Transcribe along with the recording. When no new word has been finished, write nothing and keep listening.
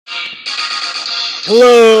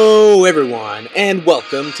Hello everyone, and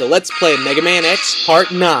welcome to Let's Play Mega Man X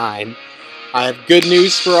Part 9. I have good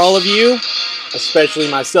news for all of you, especially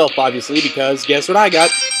myself obviously, because guess what I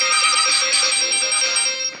got?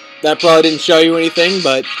 That probably didn't show you anything,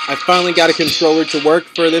 but I finally got a controller to work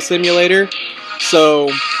for this emulator, so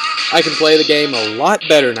I can play the game a lot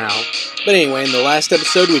better now. But anyway, in the last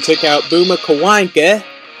episode we took out Booma Kawainka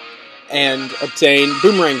and obtained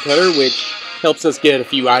Boomerang Cutter, which helps us get a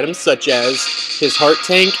few items, such as his heart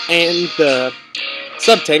tank and the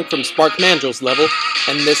sub-tank from Spark Mandrill's level.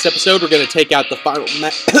 And in this episode, we're going to take out the final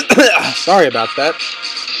Sorry about that.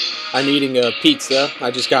 I'm eating a pizza.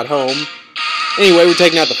 I just got home. Anyway, we're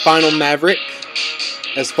taking out the final Maverick,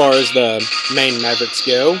 as far as the main Mavericks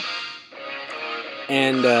go.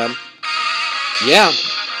 And, yeah.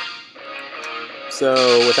 So,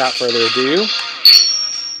 without further ado,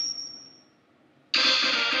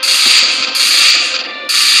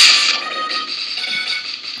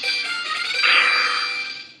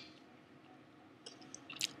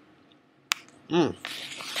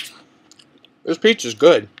 this pizza's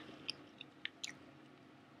good.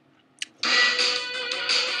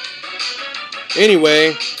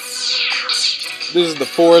 Anyway, this is the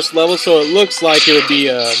forest level, so it looks like it would be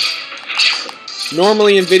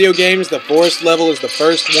normally in video games the forest level is the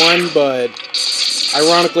first one, but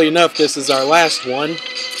ironically enough this is our last one,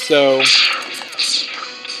 so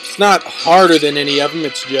it's not harder than any of them,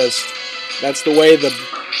 it's just that's the way the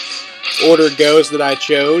order goes that I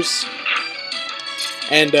chose.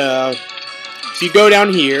 And if you go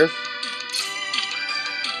down here,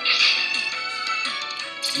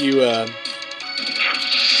 you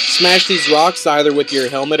smash these rocks either with your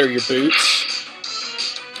helmet or your boots.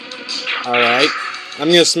 Alright, I'm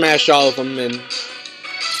going to smash all of them and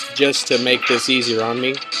just to make this easier on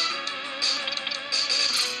me.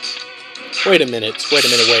 Wait a minute.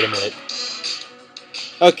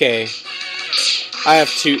 Okay, I have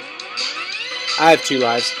two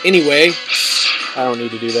lives. Anyway, I don't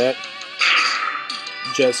need to do that.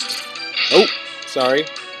 Oh, sorry.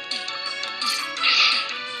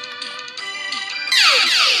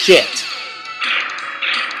 Shit.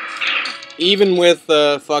 Even with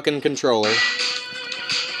the fucking controller.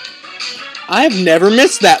 I have never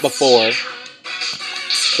missed that before.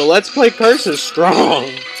 So Let's Play Curse is strong.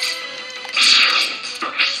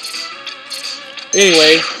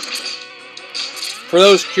 Anyway, for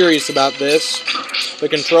those curious about this, the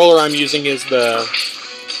controller I'm using is the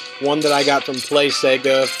one that I got from Play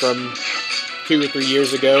Sega from 2 or 3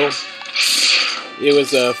 years ago. It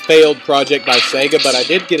was a failed project by Sega, but I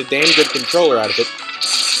did get a damn good controller out of it.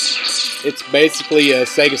 It's basically a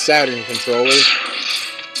Sega Saturn controller.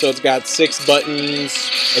 So it's got 6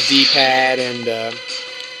 buttons, a D-pad, and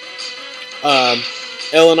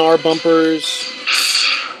L and R bumpers.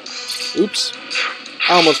 Oops.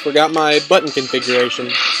 I almost forgot my button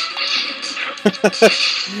configuration.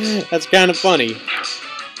 That's kind of funny.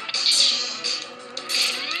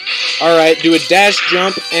 Alright, do a dash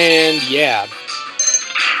jump, and yeah.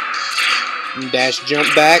 Dash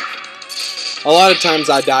jump back. A lot of times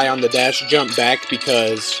I die on the dash jump back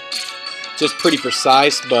because it's just pretty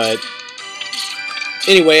precise, but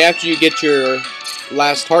anyway, after you get your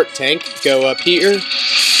last heart tank, go up here,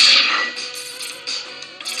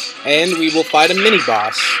 and we will fight a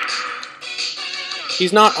mini-boss.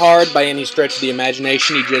 He's not hard by any stretch of the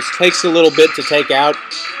imagination, he just takes a little bit to take out.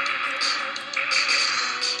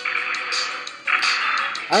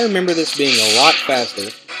 I remember this being a lot faster.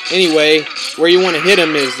 Anyway, where you want to hit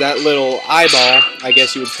him is that little eyeball, I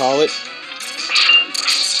guess you would call it.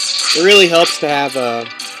 It really helps to have the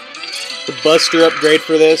Buster upgrade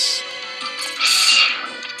for this.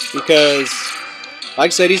 Because, like I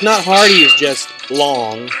said, he's not hard, he is just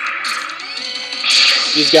long.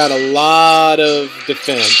 He's got a lot of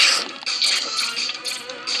defense.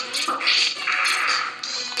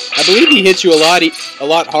 I believe he hits you a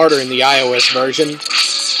lot harder in the iOS version.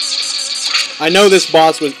 I know this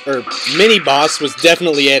boss was, or mini-boss was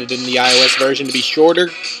definitely edited in the iOS version to be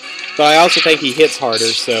shorter, but I also think he hits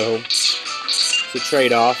harder, so it's a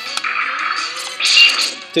trade-off.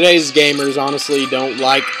 Today's gamers honestly don't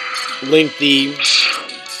like lengthy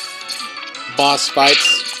boss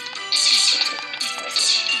fights,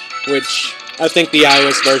 which I think the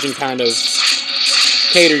iOS version kind of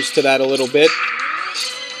caters to that a little bit.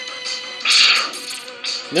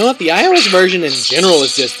 You know what? The iOS version in general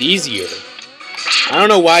is just easier. I don't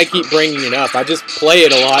know why I keep bringing it up. I just play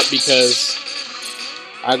it a lot because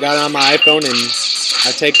I got it on my iPhone and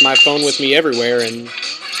I take my phone with me everywhere, and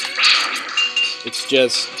it's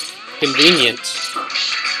just convenient.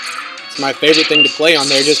 It's my favorite thing to play on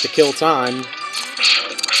there just to kill time.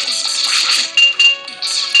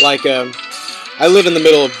 Like, I live in the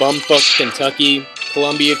middle of bumfuck Kentucky.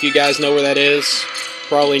 Columbia, if you guys know where that is.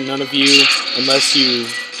 Probably none of you, unless you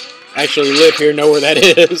actually live here, know where that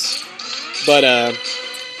is. But,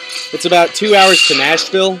 it's about 2 hours to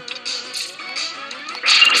Nashville.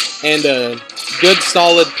 And a good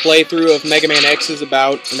solid playthrough of Mega Man X is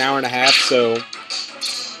about an hour and a half, so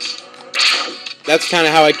that's kind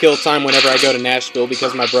of how I kill time whenever I go to Nashville,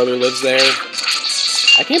 because my brother lives there.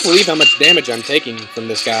 I can't believe how much damage I'm taking from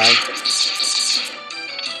this guy.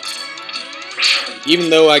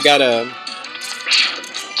 Even though I got a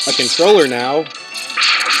controller now,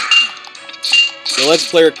 the Let's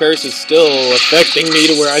Player curse is still affecting me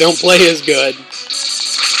to where I don't play as good.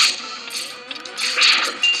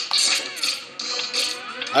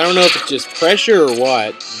 I don't know if it's just pressure or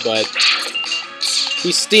what, but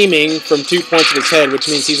he's steaming from 2 points of his head, which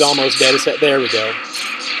means he's almost dead. There we go.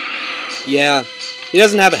 Yeah, he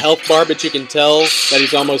doesn't have a health bar, but you can tell that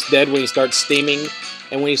he's almost dead when he starts steaming.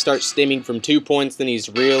 And when he starts steaming from 2 points, then he's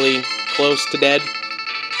really close to dead.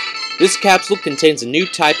 This capsule contains a new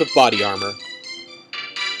type of body armor.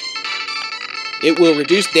 It will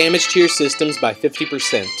reduce damage to your systems by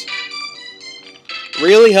 50%.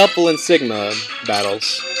 Really helpful in Sigma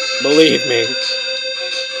battles. Believe me.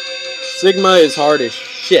 Sigma is hard as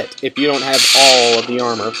shit if you don't have all of the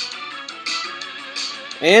armor.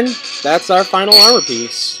 And that's our final armor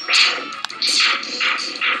piece.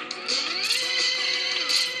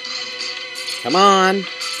 Come on.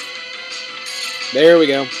 There we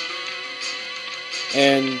go.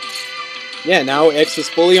 And yeah, now X is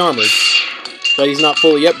fully armored. But he's not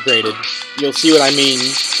fully upgraded. You'll see what I mean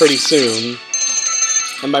pretty soon.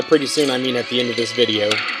 And by pretty soon, I mean at the end of this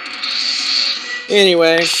video.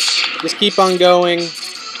 Anyway, just keep on going.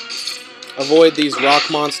 Avoid these rock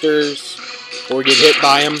monsters, or get hit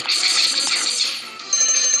by them.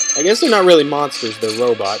 I guess they're not really monsters, they're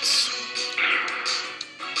robots.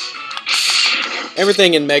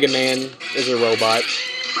 Everything in Mega Man is a robot.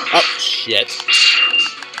 Oh, shit.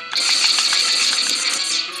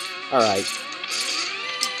 Alright.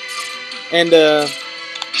 And,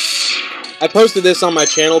 I posted this on my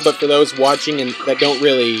channel, but for those watching and that don't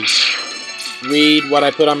really read what I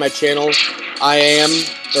put on my channel, I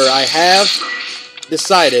have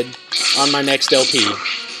decided on my next LP.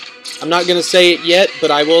 I'm not going to say it yet, but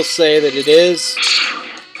I will say that it is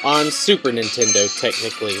on Super Nintendo,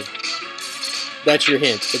 technically. That's your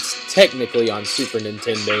hint. It's technically on Super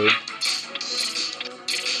Nintendo.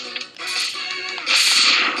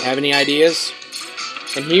 Have any ideas?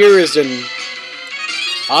 And here is an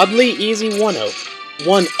oddly easy one-up.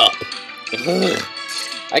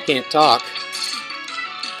 I can't talk.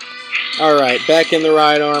 Alright, back in the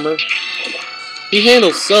right armor. He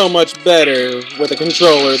handles so much better with a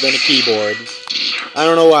controller than a keyboard. I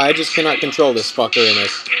don't know why, I just cannot control this fucker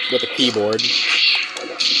with a keyboard.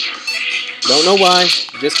 Don't know why,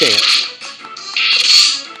 just can't.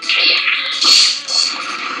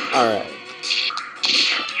 Alright.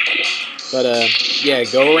 But, yeah,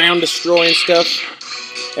 go around destroying stuff.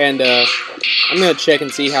 And, I'm gonna check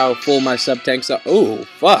and see how full my sub-tanks are. Oh,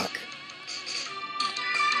 fuck.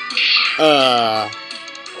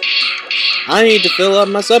 I need to fill up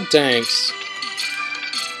my sub-tanks.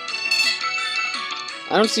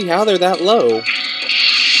 I don't see how they're that low.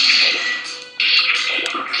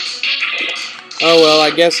 Oh well,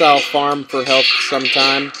 I guess I'll farm for health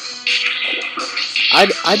sometime.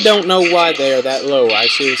 I don't know why they're that low. I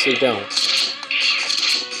seriously don't.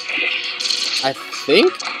 I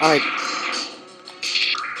think I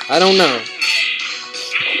don't know.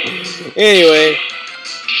 Anyway,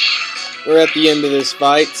 we're at the end of this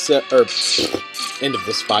fight, end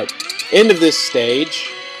of this stage,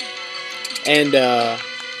 and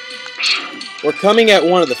we're coming at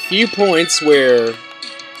one of the few points where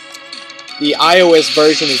the iOS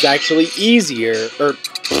version is actually easier, where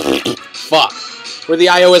the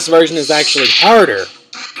iOS version is actually harder,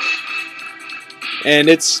 and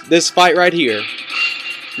it's this fight right here.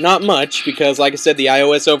 Not much, because like I said, the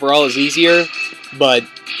iOS overall is easier, but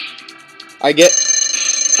I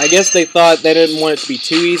guess they thought they didn't want it to be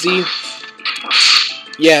too easy.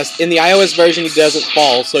 Yes, in the iOS version he doesn't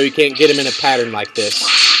fall, so you can't get him in a pattern like this.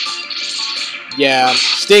 Yeah,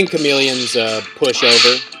 Sting Chameleon's a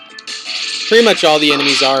pushover. Pretty much all the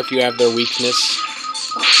enemies are if you have their weakness.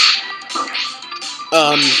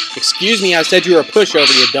 Excuse me, I said you were a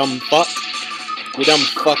pushover, you dumb fuck. You dumb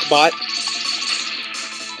fuckbot.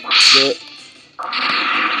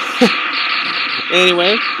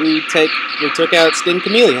 Anyway, we took out Sting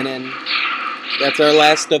Chameleon, and that's our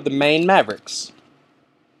last of the main Mavericks.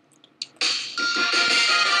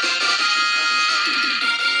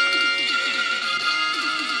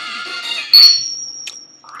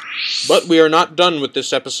 But we are not done with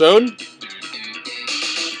this episode.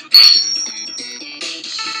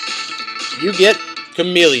 You get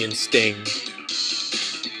Chameleon Sting.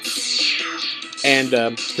 And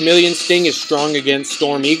Chameleon Sting is strong against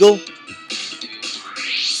Storm Eagle.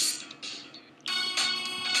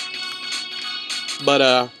 But,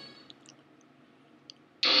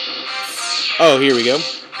 oh, here we go.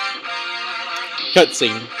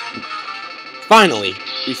 Cutscene. Finally,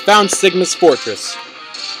 we found Sigma's fortress.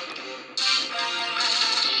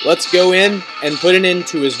 Let's go in and put an end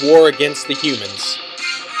to his war against the humans.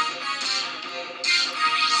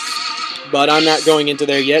 But I'm not going into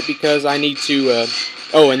there yet because I need to,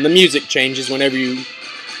 oh, and the music changes whenever you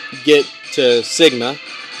get to Sigma.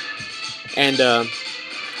 And,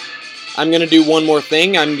 I'm going to do one more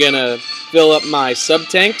thing. I'm going to fill up my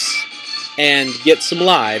sub-tanks and get some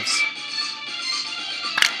lives.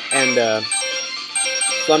 And,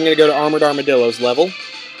 so I'm going to go to Armored Armadillo's level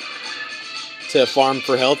to farm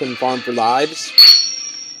for health and farm for lives.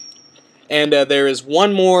 And, there is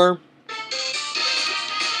one more...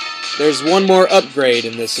 There's one more upgrade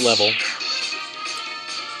in this level.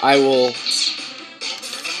 I will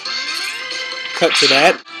cut to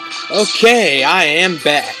that. Okay, I am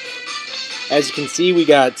back. As you can see, we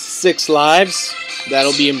got 6 lives.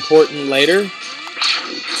 That'll be important later.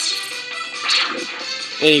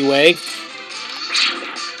 Anyway,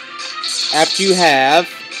 after you have...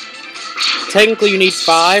 Technically you need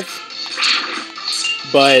 5,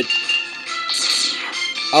 but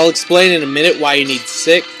I'll explain in a minute why you need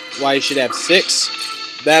 6. Why you should have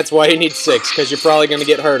 6. That's why you need 6, because you're probably going to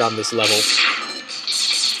get hurt on this level.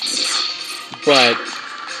 But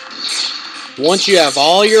once you have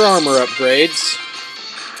all your armor upgrades,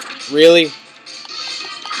 really?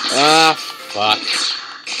 Ah, fuck.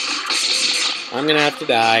 I'm going to have to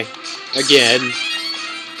die. Again.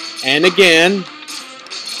 And again.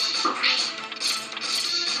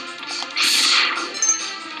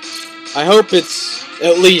 I hope it's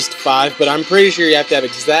at least 5, but I'm pretty sure you have to have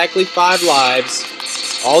exactly 5 lives,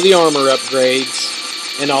 all the armor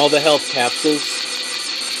upgrades, and all the health capsules,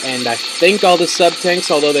 and I think all the sub-tanks,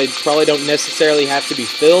 although they probably don't necessarily have to be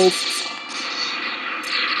filled.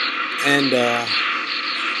 And,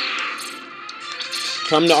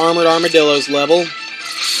 come to Armored Armadillo's level,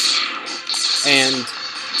 and,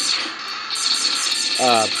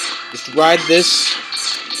 just ride this,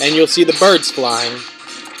 and you'll see the birds flying.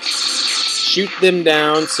 Shoot them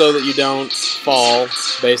down so that you don't fall,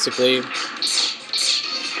 basically.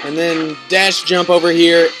 And then dash jump over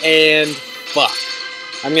here, and fuck.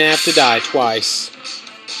 I'm gonna have to die twice.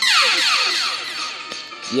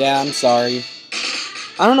 Yeah, I'm sorry.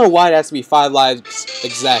 I don't know why it has to be 5 lives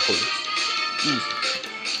exactly.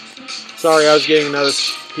 Sorry, I was getting another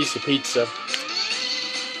piece of pizza.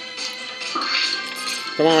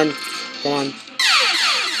 Come on. Come on.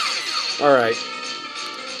 Alright.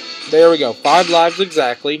 There we go. 5 lives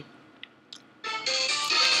exactly.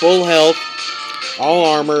 Full health. All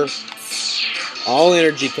armor. All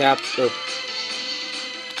energy caps.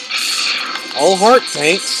 All heart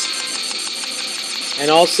tanks. And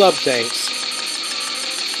all sub-tanks.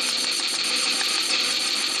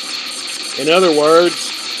 In other words,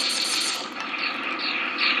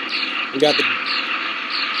 we got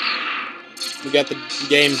the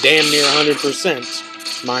game damn near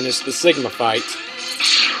 100%, minus the Sigma fight.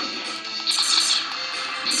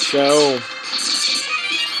 So,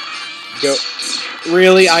 go.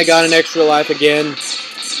 Really? I got an extra life again?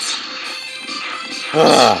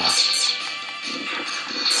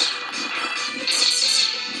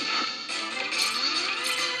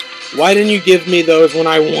 Why didn't you give me those when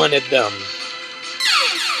I wanted them?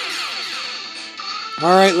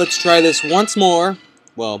 Alright, let's try this once more.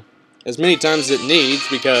 Well, as many times as it needs,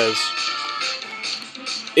 because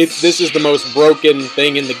this is the most broken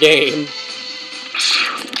thing in the game.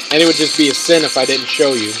 And it would just be a sin if I didn't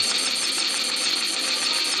show you.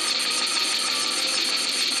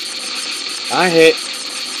 I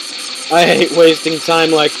hate wasting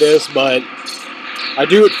time like this, but I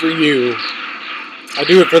do it for you. I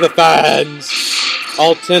do it for the fans.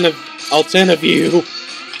 All 10 of you.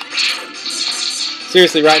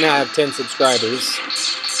 Seriously, right now I have 10 subscribers.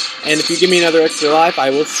 And if you give me another extra life, I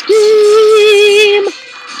will scream!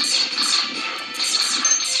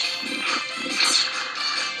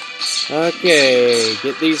 Okay,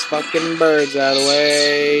 get these fucking birds out of the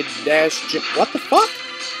way. What the fuck?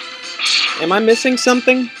 Am I missing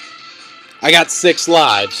something? I got 6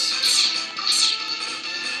 lives.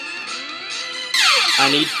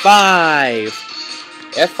 I need 5.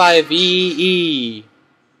 F-I-V-E.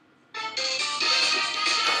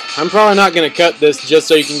 I'm probably not going to cut this just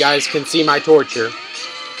so you guys can see my torture.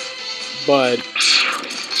 But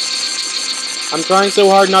I'm trying so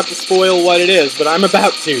hard not to spoil what it is, but I'm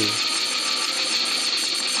about to.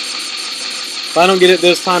 If I don't get it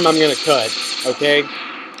this time, I'm going to cut, okay?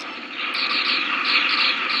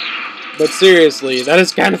 But seriously, that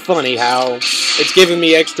is kind of funny how it's giving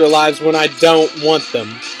me extra lives when I don't want them.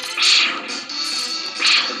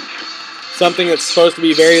 Something that's supposed to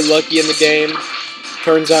be very lucky in the game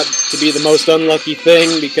turns out to be the most unlucky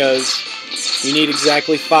thing because you need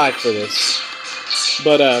exactly 5 for this.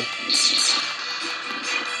 But,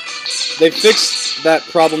 they fixed that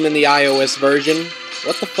problem in the iOS version.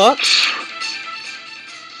 What the fuck?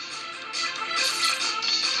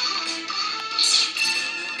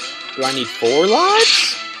 Do I need 4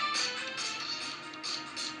 lives?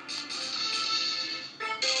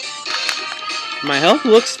 My health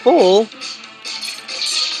looks full.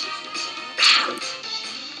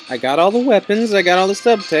 I got all the weapons, I got all the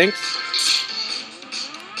sub-tanks.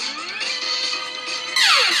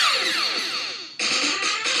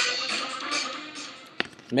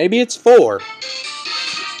 Maybe it's 4.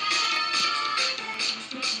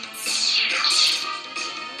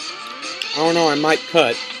 I don't know, I might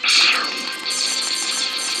cut.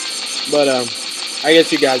 But, I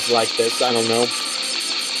guess you guys like this, I don't know.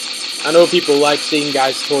 I know people like seeing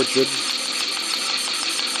guys tortured.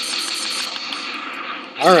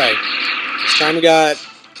 Alright, this time we got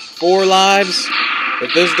 4 lives.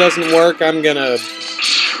 If this doesn't work, I'm gonna...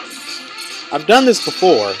 I've done this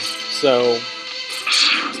before, so...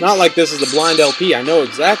 It's not like this is a blind LP. I know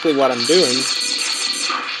exactly what I'm doing.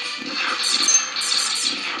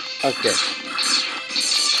 Okay.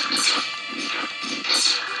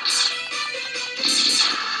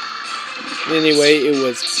 Anyway, it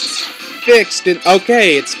was fixed.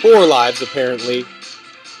 Okay, it's 4 lives, apparently.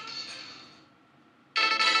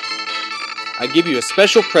 I give you a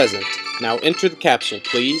special present. Now enter the capsule,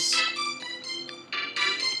 please.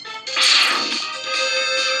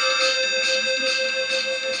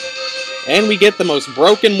 And we get the most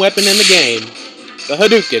broken weapon in the game. The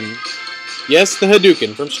Hadouken. Yes, the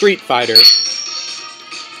Hadouken from Street Fighter.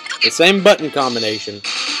 The same button combination.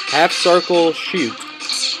 Half circle, shoot.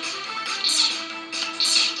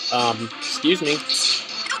 Excuse me.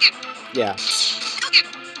 Yeah.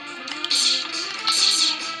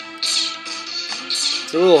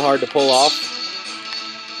 It's a little hard to pull off.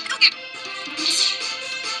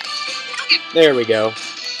 There we go.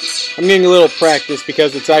 I'm getting a little practice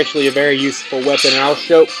because it's actually a very useful weapon, and I'll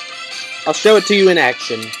show it to you in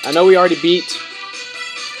action. I know we already beat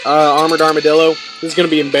Armored Armadillo. This is going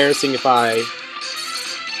to be embarrassing if I...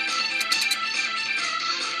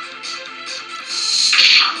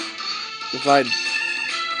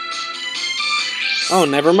 Oh,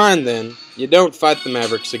 never mind then. You don't fight the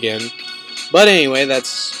Mavericks again. But anyway, I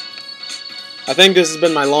think this has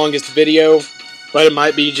been my longest video, but it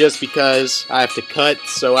might be just because I have to cut,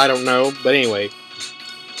 so I don't know. But anyway,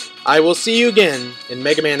 I will see you again in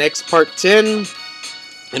Mega Man X Part 10,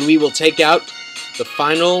 and we will take out the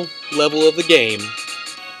final level of the game.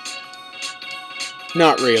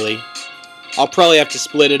 Not really. I'll probably have to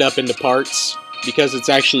split it up into parts, because it's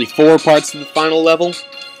actually 4 parts of the final level.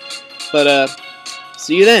 But,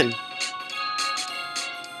 see you then.